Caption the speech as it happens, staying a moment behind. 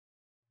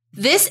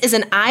This is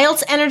an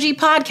IELTS Energy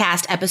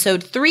Podcast,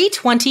 episode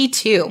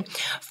 322.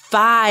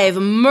 5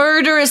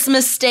 murderous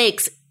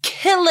mistakes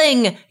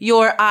killing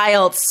your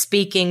IELTS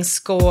speaking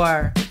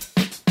score.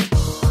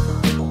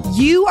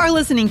 You are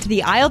listening to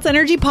the IELTS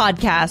Energy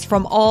Podcast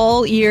from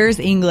All Ears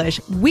English.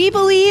 We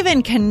believe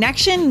in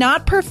connection,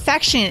 not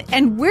perfection,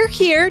 and we're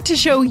here to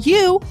show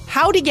you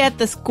how to get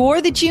the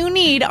score that you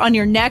need on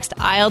your next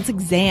IELTS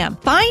exam.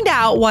 Find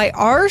out why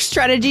our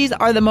strategies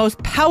are the most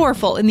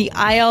powerful in the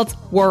IELTS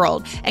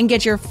world and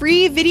get your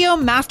free video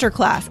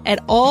masterclass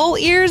at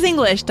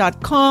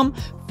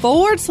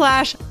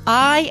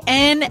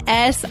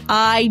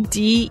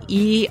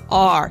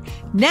allearsenglish.com/INSIDER.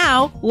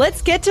 Now,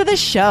 let's get to the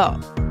show.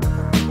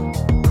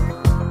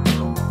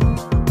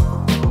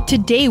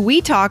 Today,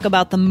 we talk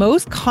about the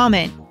most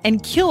common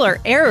and killer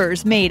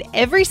errors made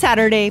every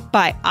Saturday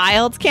by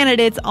IELTS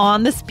candidates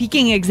on the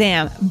speaking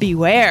exam.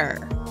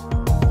 Beware.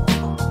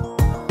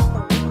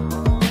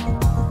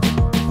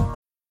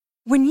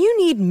 When you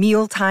need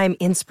mealtime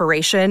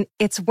inspiration,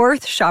 it's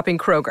worth shopping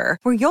Kroger,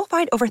 where you'll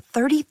find over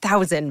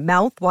 30,000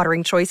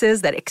 mouth-watering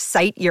choices that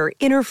excite your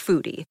inner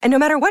foodie. And no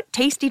matter what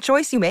tasty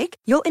choice you make,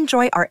 you'll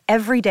enjoy our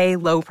everyday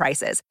low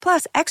prices,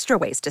 plus extra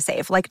ways to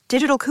save, like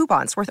digital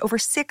coupons worth over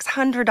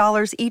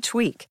 $600 each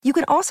week. You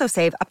can also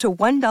save up to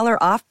 $1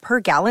 off per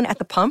gallon at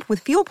the pump with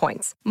fuel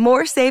points.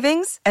 More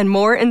savings and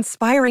more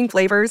inspiring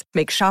flavors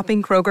make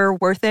shopping Kroger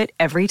worth it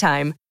every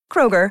time.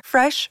 Kroger,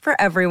 fresh for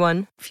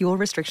everyone. Fuel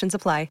restrictions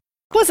apply.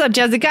 What's up,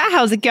 Jessica?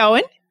 How's it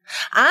going?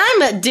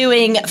 I'm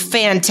doing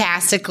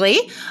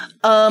fantastically.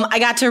 I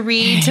got to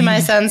read to my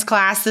son's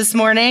class this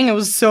morning. It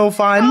was so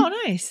fun. Oh,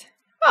 nice.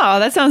 Oh,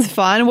 that sounds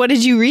fun. What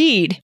did you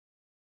read?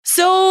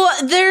 So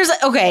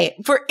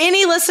for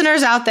any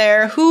listeners out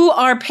there who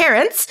are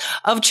parents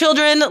of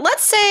children,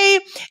 let's say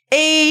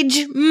age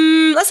 7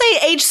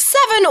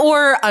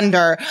 or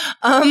under,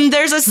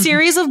 there's a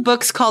series of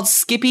books called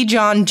Skippy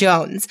John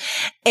Jones.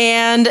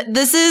 And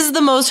this is the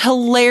most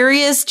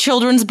hilarious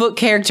children's book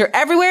character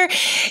anywhere.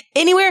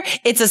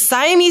 It's a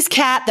Siamese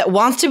cat that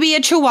wants to be a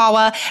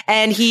Chihuahua,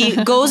 and he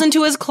goes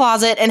into his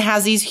closet and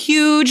has these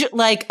huge,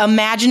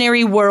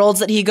 imaginary worlds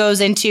that he goes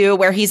into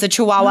where he's a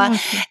Chihuahua. Oh.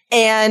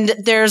 And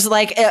there's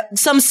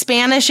some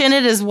Spanish in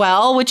it as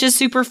well, which is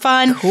super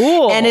fun.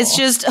 Cool. And it's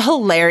just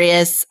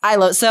hilarious. I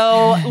got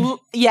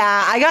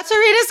to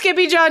read a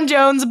Skippy John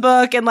Jones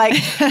book and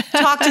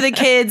talk to the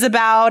kids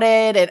about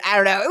it. And I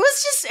don't know.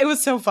 It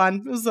was so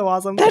fun. It was so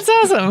awesome. That's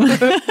awesome.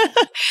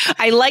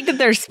 I like that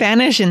there's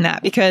Spanish in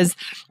that because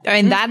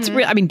that's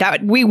real.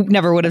 We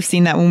never would have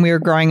seen that when we were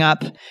growing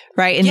up,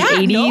 right? In the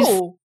 80s.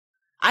 No.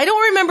 I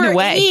don't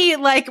remember any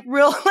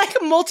real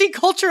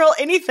multicultural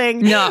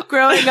anything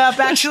growing up,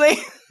 actually.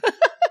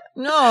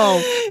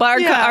 No,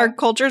 but our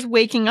culture's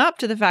waking up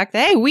to the fact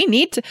that,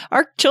 hey,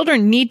 our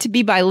children need to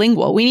be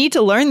bilingual. We need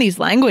to learn these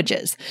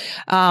languages.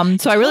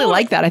 So I really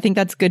like that. I think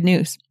that's good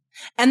news.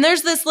 And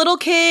there's this little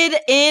kid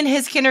in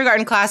his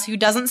kindergarten class who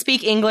doesn't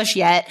speak English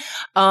yet.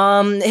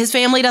 His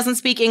family doesn't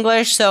speak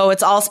English, so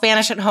it's all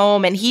Spanish at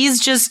home. And he's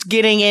just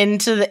getting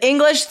into the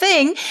English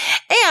thing.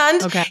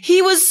 And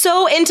he was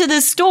so into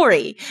this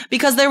story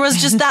because there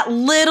was just that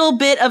little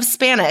bit of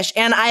Spanish.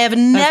 And I have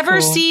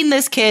never seen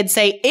this kid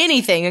say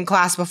anything in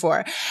class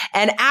before.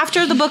 And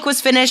after the book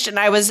was finished and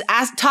I was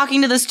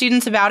talking to the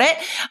students about it,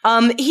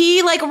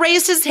 he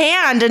raised his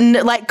hand and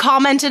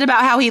commented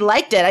about how he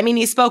liked it. I mean,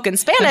 he spoke in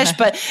Spanish,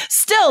 but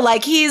still,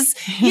 he's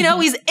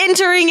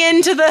entering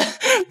into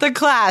the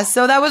class.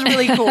 So that was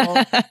really cool.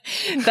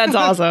 That's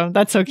awesome.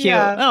 That's so cute.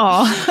 Yeah.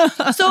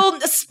 Oh. So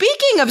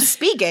speaking of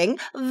speaking,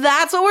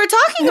 that's what we're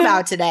talking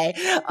about today.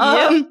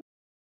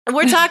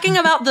 We're talking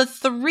about the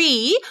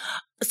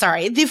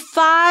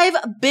 5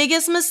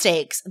 biggest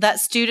mistakes that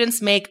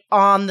students make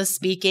on the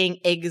speaking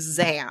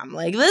exam.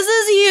 This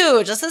is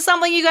huge. This is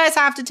something you guys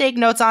have to take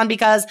notes on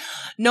because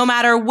no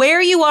matter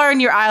where you are in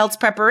your IELTS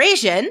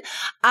preparation,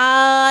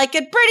 I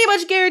can pretty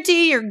much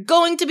guarantee you're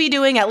going to be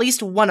doing at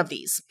least one of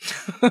these.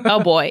 Oh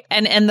boy.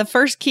 And the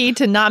first key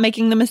to not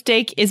making the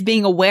mistake is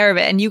being aware of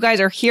it. And you guys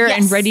are here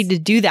and ready to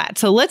do that.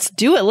 So let's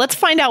do it. Let's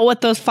find out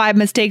what those 5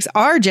 mistakes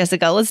are,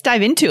 Jessica. Let's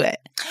dive into it.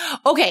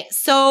 Okay,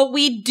 so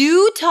we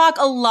do talk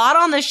a lot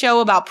on the show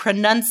about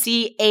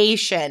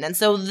pronunciation. And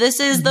so this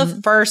is the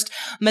first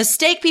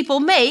mistake people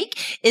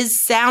make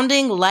is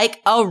sounding like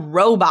a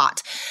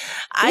robot.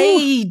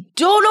 I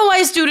don't know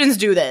why students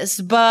do this,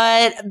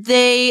 but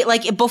they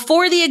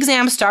before the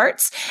exam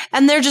starts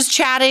and they're just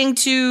chatting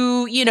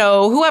to,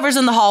 whoever's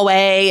in the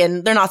hallway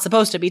and they're not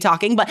supposed to be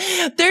talking, but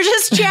they're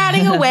just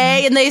chatting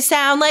away and they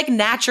sound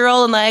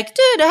natural and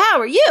dude, how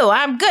are you?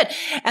 I'm good.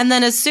 And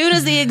then as soon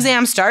as the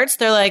exam starts,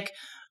 they're like,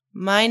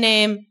 my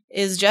name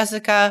is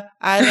Jessica.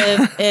 I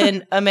live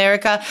in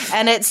America.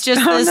 And it's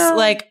just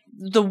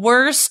the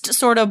worst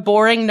sort of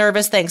boring,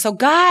 nervous thing. So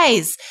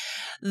guys,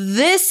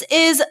 this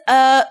is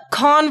a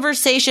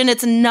conversation.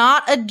 It's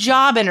not a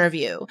job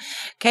interview.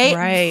 Okay.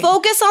 Right.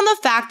 Focus on the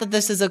fact that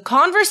this is a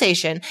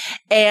conversation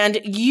and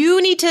you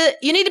need to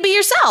be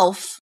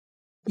yourself.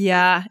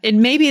 Yeah, it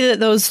may be that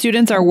those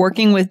students are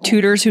working with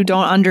tutors who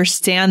don't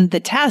understand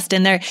the test,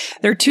 and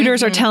their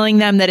tutors are telling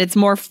them that it's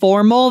more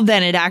formal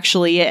than it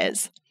actually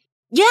is.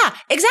 Yeah,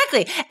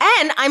 exactly.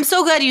 And I'm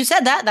so glad you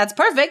said that. That's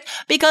perfect,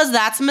 because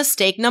that's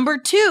mistake number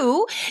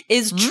 2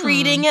 is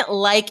treating it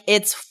like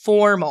it's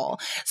formal.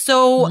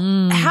 So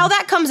how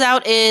that comes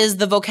out is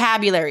the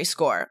vocabulary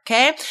score.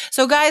 Okay.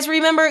 So guys,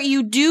 remember,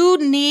 you do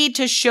need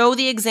to show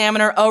the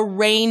examiner a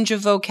range of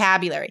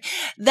vocabulary.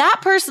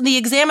 The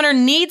examiner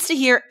needs to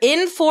hear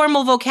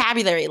informal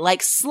vocabulary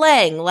like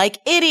slang, like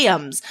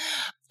idioms,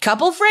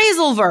 couple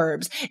phrasal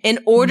verbs in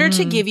order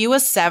to give you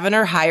a 7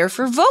 or higher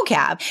for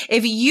vocab.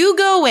 If you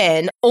go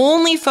in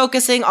only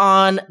focusing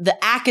on the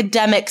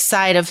academic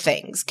side of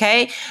things,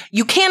 okay,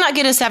 you cannot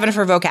get a 7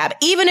 for vocab.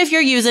 Even if you're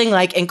using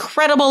like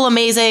incredible,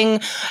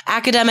 amazing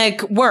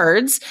academic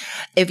words,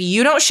 if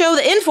you don't show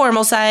the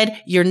informal side,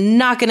 you're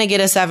not going to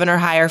get a 7 or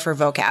higher for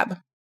vocab.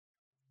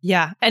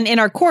 Yeah. And in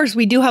our course,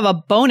 we do have a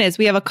bonus.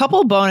 We have a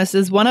couple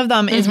bonuses. One of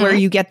them is where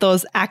you get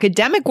those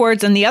academic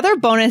words. And the other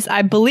bonus,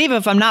 I believe,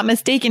 if I'm not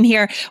mistaken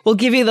here, will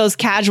give you those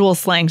casual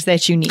slangs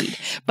that you need.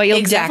 But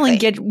you'll definitely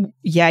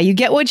you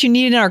get what you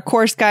need in our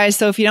course, guys.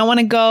 So if you don't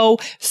want to go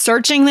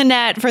searching the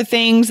net for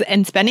things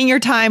and spending your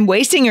time,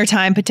 wasting your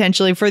time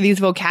potentially for these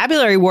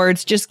vocabulary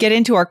words, just get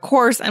into our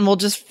course and we'll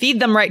just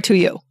feed them right to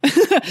you.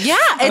 Yeah,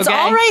 it's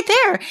all right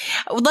there.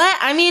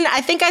 I mean,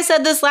 I think I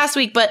said this last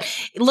week, but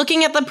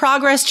looking at the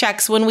progress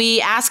checks, when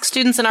we ask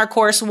students in our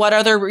course what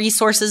other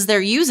resources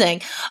they're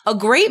using, a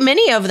great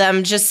many of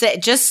them just say,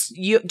 just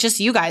you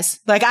guys.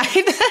 Like,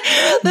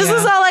 this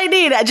is all I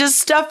need. Just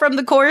stuff from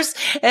the course.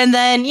 And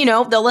then,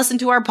 they'll listen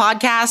to our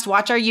podcast,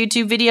 watch our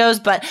YouTube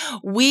videos, but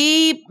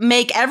we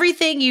make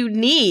everything you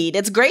need.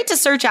 It's great to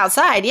search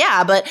outside.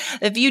 Yeah. But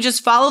if you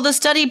just follow the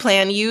study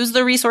plan, use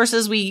the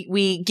resources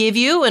we give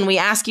you and we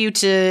ask you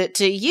to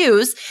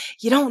use,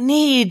 you don't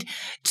need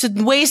to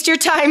waste your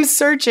time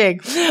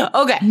searching.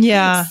 Okay.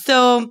 Yeah.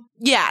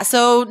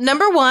 So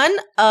number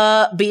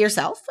 1, be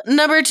yourself.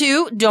 Number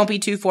 2, don't be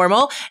too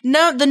formal.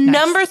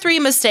 Number 3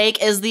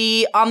 mistake is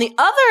on the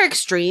other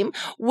extreme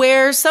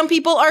where some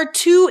people are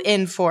too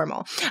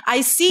informal.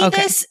 I see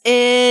this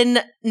in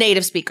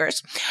native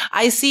speakers.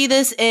 I see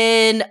this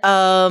in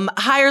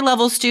higher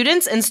level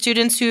students and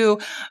students who,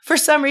 for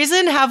some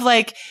reason, have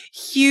like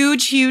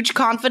huge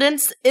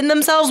confidence in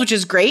themselves, which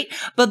is great.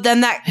 But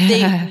then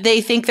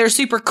they think they're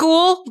super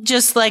cool,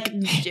 just like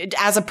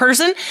as a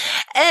person.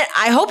 And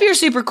I hope you're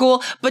super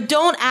cool, but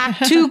don't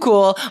act too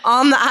cool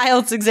on the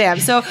IELTS exam.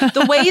 So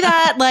the way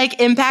that like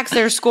impacts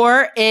their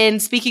score in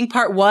speaking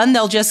part 1,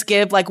 they'll just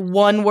give like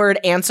 1-word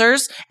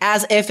answers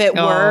as if it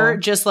were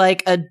just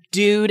like a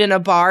dude in a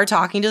bar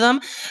talking to them.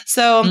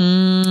 So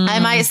I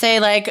might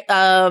say like,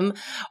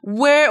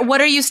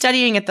 what are you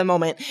studying at the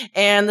moment?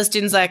 And the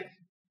student's like,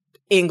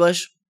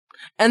 English.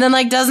 And then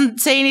like doesn't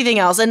say anything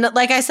else. And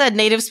like I said,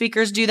 native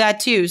speakers do that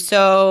too.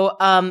 So,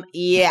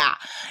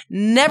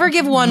 never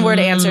give 1-word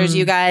answers,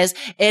 you guys.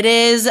 It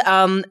is,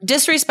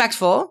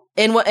 disrespectful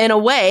in a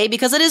way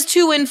because it is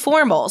too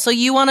informal. So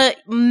you want to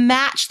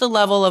match the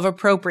level of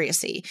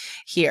appropriacy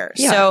here.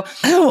 Yeah.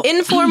 So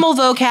informal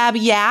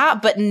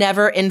vocab, but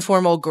never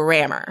informal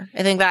grammar.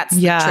 I think that's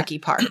the tricky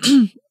part.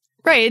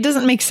 Right. It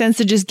doesn't make sense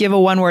to just give a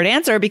 1-word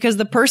answer because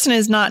the person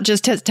is not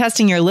just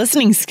testing your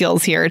listening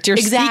skills here. It's your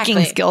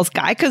speaking skills,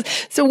 guy.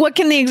 So what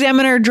can the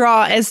examiner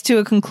draw as to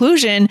a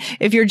conclusion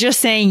if you're just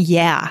saying,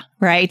 yeah,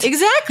 right?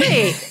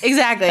 Exactly.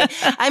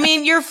 I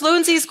mean, your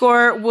fluency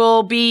score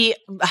will be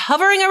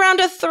hovering around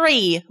a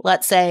 3,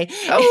 let's say.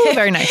 Oh,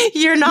 very nice.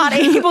 You're not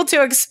able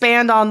to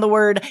expand on the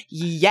word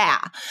yeah.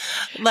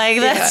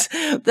 Like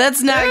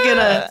that's not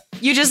gonna,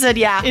 you just said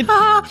yeah.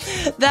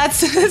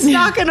 It's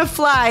not gonna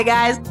fly,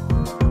 guys.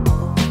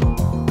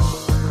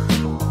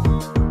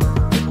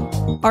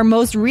 Our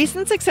most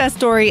recent success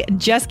story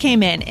just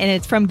came in, and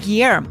it's from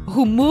Guillermo,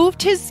 who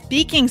moved his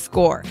speaking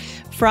score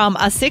from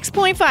a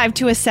 6.5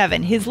 to a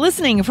 7, his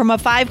listening from a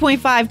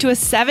 5.5 to a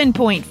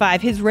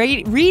 7.5, his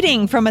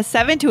reading from a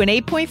 7 to an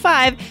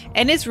 8.5,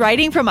 and his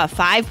writing from a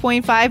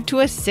 5.5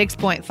 to a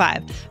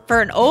 6.5, for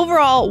an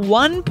overall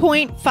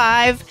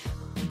 1.5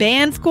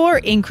 band score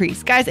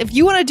increase. Guys, if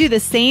you want to do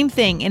the same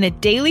thing in a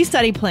daily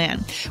study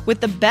plan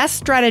with the best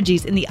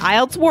strategies in the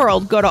IELTS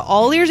world, go to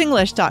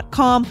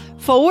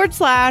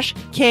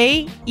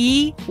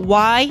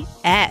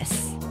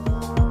allearsenglish.com/KEYS.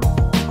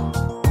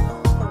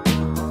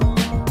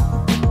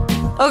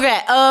 Okay,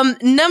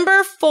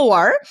 number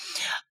 4,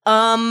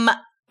 on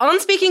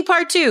speaking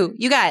part 2,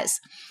 you guys.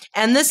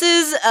 And this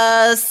is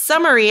a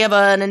summary of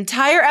an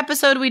entire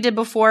episode we did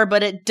before,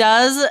 but it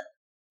does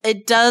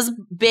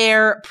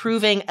bear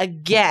proving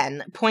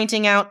again,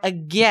 pointing out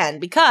again,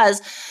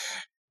 because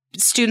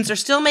students are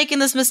still making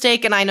this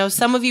mistake, and I know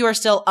some of you are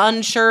still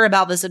unsure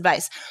about this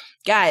advice.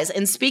 Guys,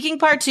 in speaking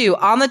part 2,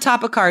 on the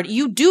topic card,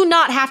 you do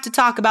not have to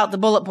talk about the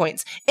bullet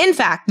points. In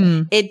fact,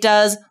 it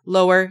does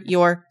lower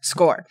your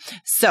score.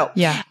 So,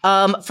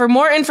 for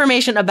more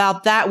information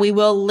about that, we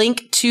will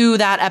link to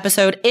that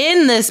episode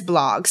in this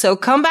blog. So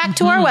come back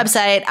to our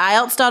website,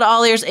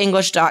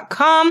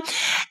 IELTS.allearsenglish.com.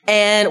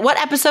 And what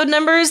episode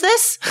number is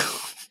this?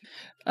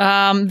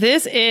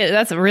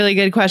 That's a really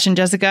good question,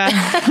 Jessica.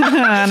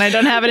 And I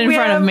don't have it in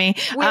front of me.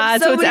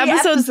 So it's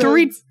episode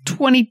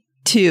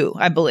 322,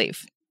 I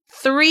believe.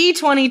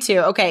 322.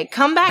 Okay,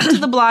 come back to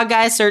the blog,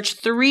 guys. Search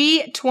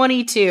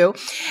 322,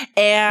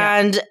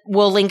 and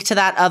we'll link to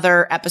that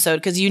other episode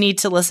because you need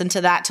to listen to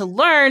that to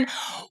learn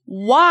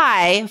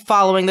why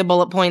following the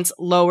bullet points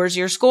lowers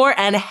your score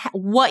and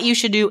what you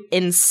should do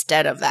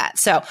instead of that.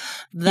 So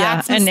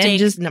that's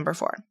mistake number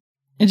 4.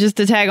 And just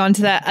to tag on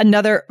to that,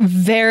 another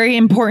very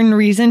important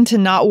reason to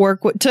not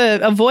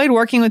to avoid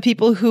working with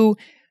people who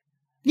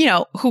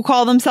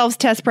call themselves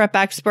test prep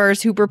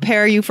experts, who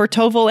prepare you for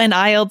TOEFL and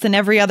IELTS and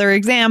every other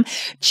exam,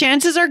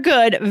 chances are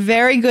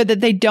very good that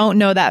they don't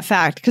know that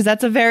fact, because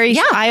that's a very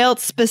IELTS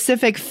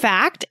specific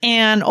fact.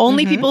 And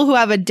only people who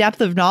have a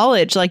depth of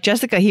knowledge, like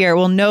Jessica here,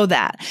 will know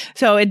that.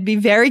 So it'd be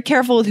very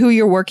careful with who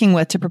you're working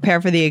with to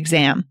prepare for the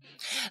exam.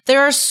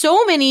 There are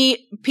so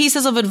many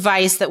pieces of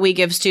advice that we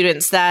give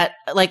students that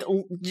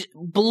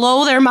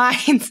blow their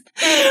minds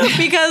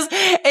because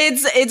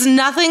it's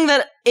nothing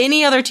that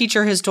any other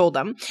teacher has told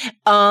them.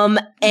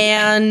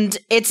 And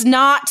it's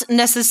not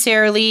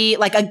necessarily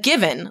like a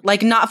given,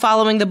 like not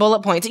following the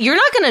bullet points. You're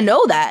not going to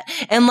know that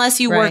unless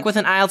you work with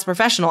an IELTS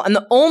professional. And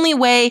the only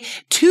way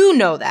to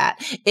know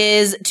that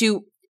is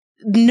to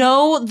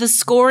know the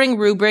scoring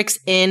rubrics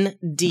in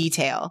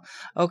detail.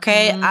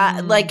 Okay.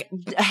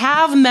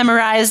 Have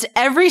memorized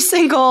every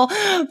single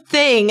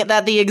thing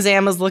that the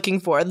exam is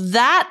looking for.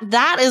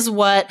 That is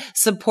what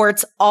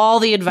supports all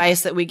the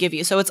advice that we give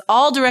you. So it's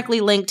all directly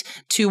linked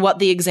to what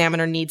the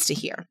examiner needs to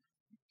hear.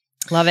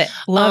 Love it.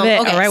 Love it.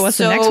 Okay, all right. What's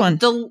the next one?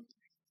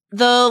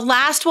 The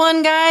last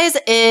one, guys,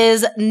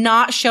 is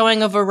not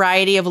showing a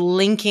variety of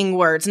linking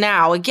words.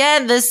 Now,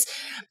 again, this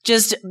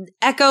just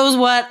echoes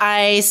what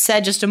I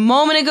said just a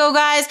moment ago,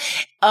 guys.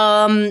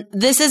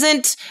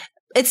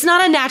 It's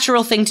not a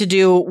natural thing to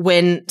do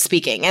when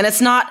speaking. And it's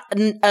not,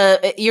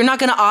 you're not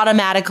going to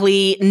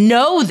automatically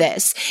know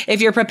this if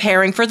you're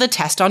preparing for the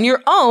test on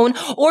your own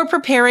or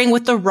preparing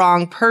with the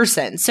wrong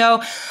person.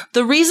 So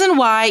the reason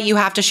why you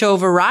have to show a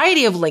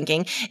variety of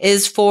linking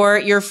is for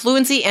your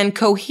fluency and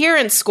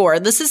coherence score.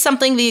 This is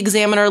something the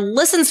examiner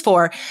listens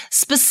for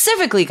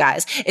specifically,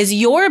 guys, is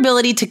your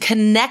ability to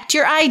connect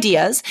your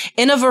ideas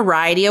in a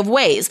variety of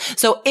ways.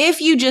 So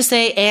if you just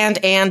say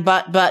and,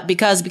 but,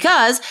 because,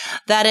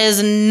 that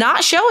is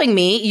not showing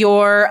me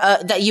your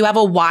that you have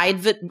a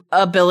wide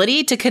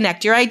ability to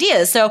connect your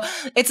ideas. So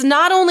it's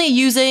not only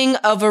using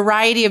a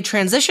variety of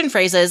transition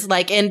phrases,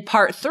 like in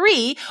part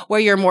 3, where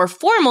you're more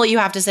formal, you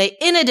have to say,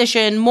 in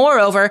addition,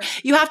 moreover,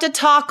 you have to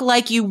talk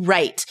like you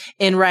write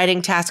in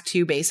writing task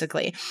 2,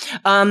 basically.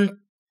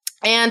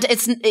 And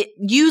it's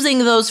using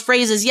those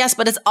phrases, yes,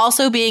 but it's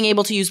also being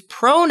able to use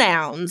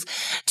pronouns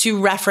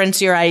to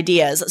reference your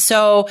ideas.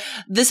 So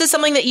this is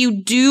something that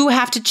you do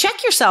have to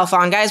check yourself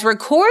on, guys.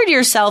 Record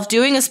yourself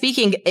doing a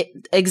speaking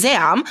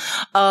exam.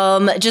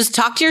 Just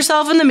talk to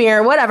yourself in the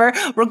mirror, whatever.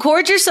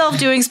 Record yourself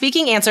doing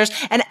speaking answers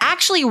and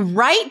actually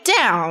write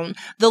down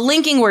the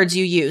linking words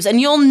you use.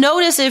 And you'll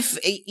notice if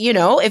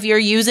you're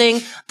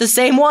using the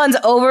same ones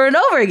over and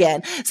over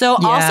again. So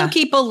also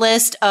keep a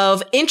list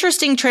of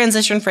interesting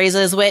transition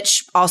phrases, which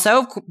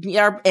also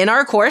in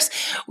our course,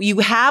 you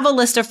have a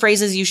list of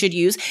phrases you should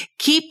use.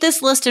 Keep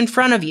this list in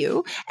front of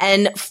you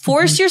and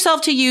force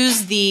yourself to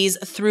use these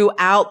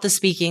throughout the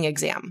speaking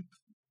exam.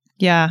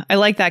 Yeah, I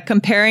like that.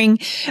 Comparing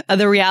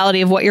the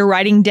reality of what you're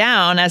writing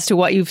down as to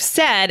what you've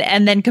said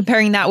and then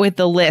comparing that with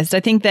the list. I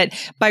think that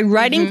by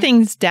writing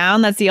things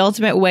down, that's the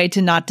ultimate way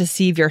to not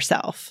deceive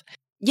yourself.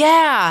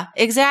 Yeah,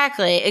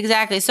 exactly.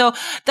 So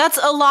that's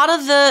a lot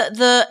of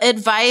the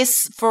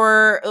advice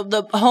for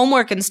the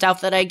homework and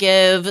stuff that I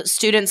give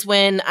students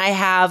when I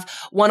have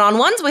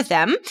one-on-ones with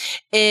them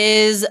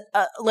is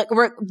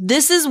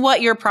this is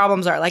what your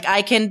problems are. Like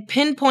I can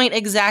pinpoint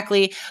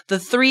exactly the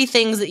 3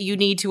 things that you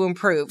need to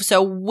improve.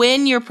 So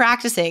when you're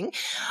practicing,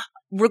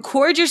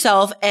 record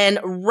yourself and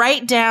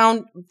write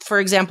down, for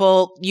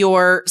example,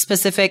 your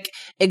specific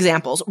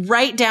examples.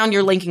 Write down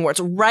your linking words.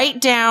 Write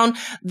down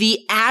the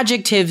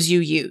adjectives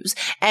you use.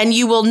 And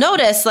you will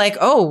notice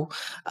crap,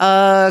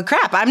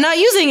 I'm not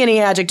using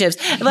any adjectives.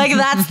 Like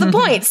that's the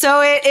point.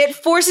 So it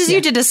forces you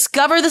to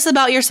discover this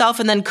about yourself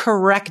and then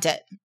correct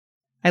it.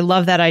 I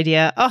love that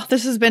idea. Oh,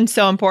 this has been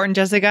so important,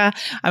 Jessica.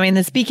 I mean,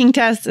 the speaking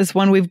test is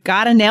one we've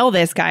got to nail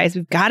this, guys.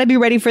 We've got to be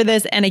ready for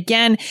this. And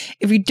again,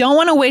 if you don't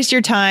want to waste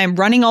your time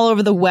running all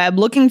over the web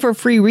looking for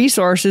free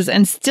resources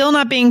and still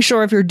not being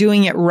sure if you're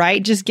doing it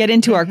right, just get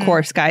into our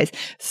course, guys.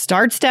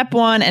 Start step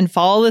 1 and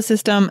follow the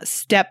system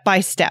step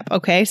by step.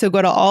 Okay. So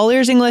go to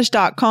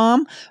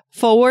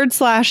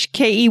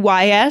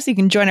allearsenglish.com/KEYS. You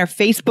can join our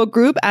Facebook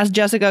group, ask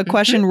Jessica a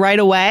question right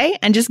away,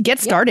 and just get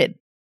started.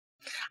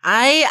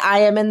 I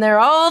am in there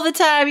all the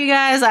time, you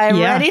guys. I am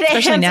ready to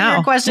answer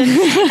your question.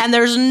 And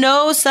there's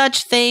no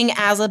such thing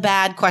as a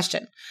bad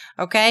question.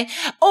 Okay.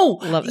 Oh,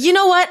 Love it. You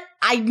know what?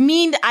 I've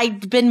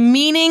been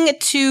meaning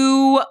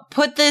to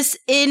put this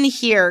in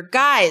here.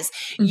 Guys,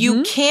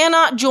 you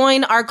cannot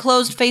join our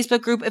closed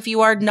Facebook group if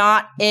you are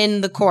not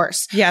in the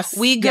course. Yes.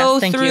 We go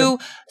through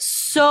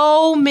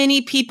so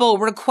many people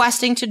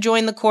requesting to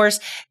join the course.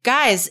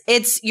 Guys,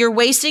 you're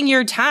wasting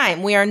your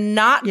time. We are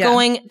not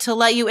going to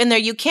let you in there.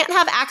 You can't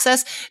have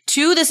access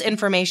to this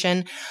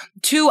information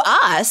to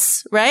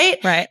us, right?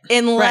 Right.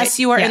 Unless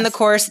you are in the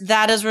course.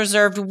 That is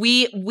reserved.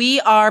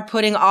 We are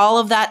putting all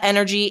of that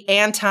energy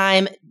and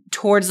time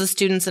towards the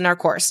students in our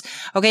course.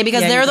 Okay.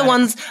 Because they're the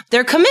ones,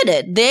 they're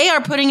committed. They are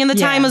putting in the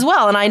time as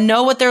well. And I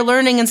know what they're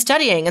learning and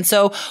studying. And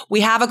so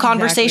we have a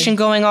conversation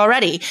going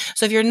already.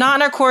 So if you're not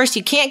in our course,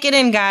 you can't get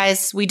in,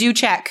 guys. We do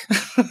check.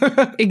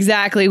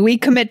 Exactly. We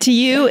commit to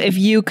you if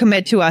you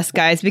commit to us,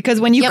 guys, because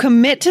when you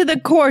commit to the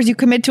course, you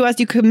commit to us,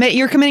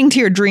 you're committing to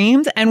your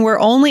dreams. And we're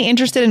only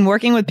interested in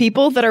working with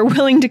people that are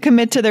willing to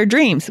commit to their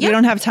dreams. We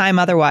don't have time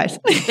otherwise.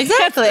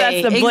 Exactly.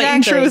 That's the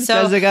blatant truth,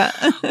 so Jessica.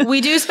 We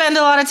do spend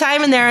a lot of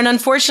time in there. And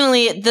unfortunately,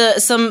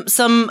 some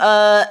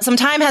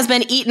time has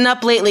been eaten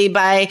up lately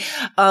by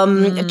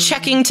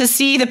checking to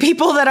see the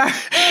people that are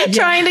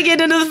trying to get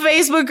into the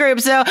Facebook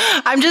group. So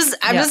I'm just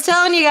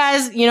telling you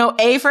guys,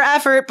 A for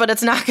effort, but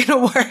it's not going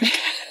to work.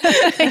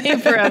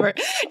 Forever.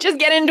 Just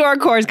get into our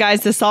course,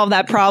 guys, to solve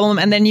that problem.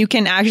 And then you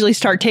can actually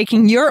start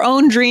taking your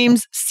own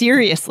dreams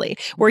seriously.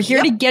 We're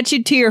here to get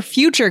you to your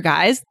future,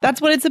 guys.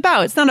 That's what it's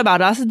about. It's not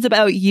about us. It's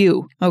about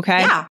you. Okay.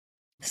 Yeah.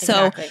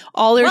 So exactly.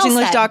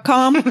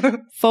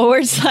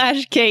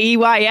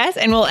 allearsenglish.com/KEYS.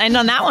 And we'll end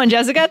on that one,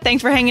 Jessica.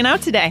 Thanks for hanging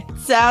out today.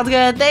 Sounds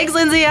good. Thanks,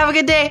 Lindsay. Have a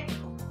good day.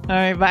 All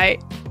right. Bye.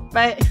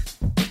 Bye.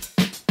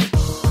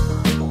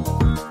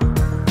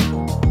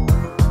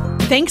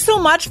 Thanks so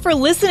much for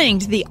listening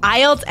to the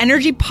IELTS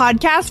Energy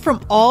Podcast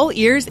from All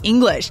Ears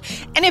English.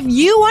 And if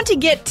you want to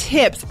get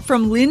tips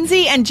from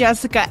Lindsay and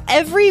Jessica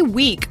every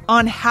week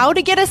on how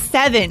to get a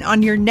 7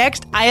 on your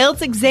next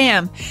IELTS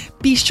exam,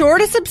 be sure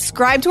to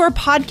subscribe to our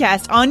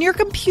podcast on your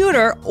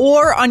computer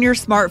or on your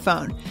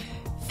smartphone.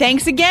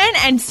 Thanks again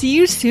and see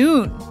you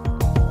soon.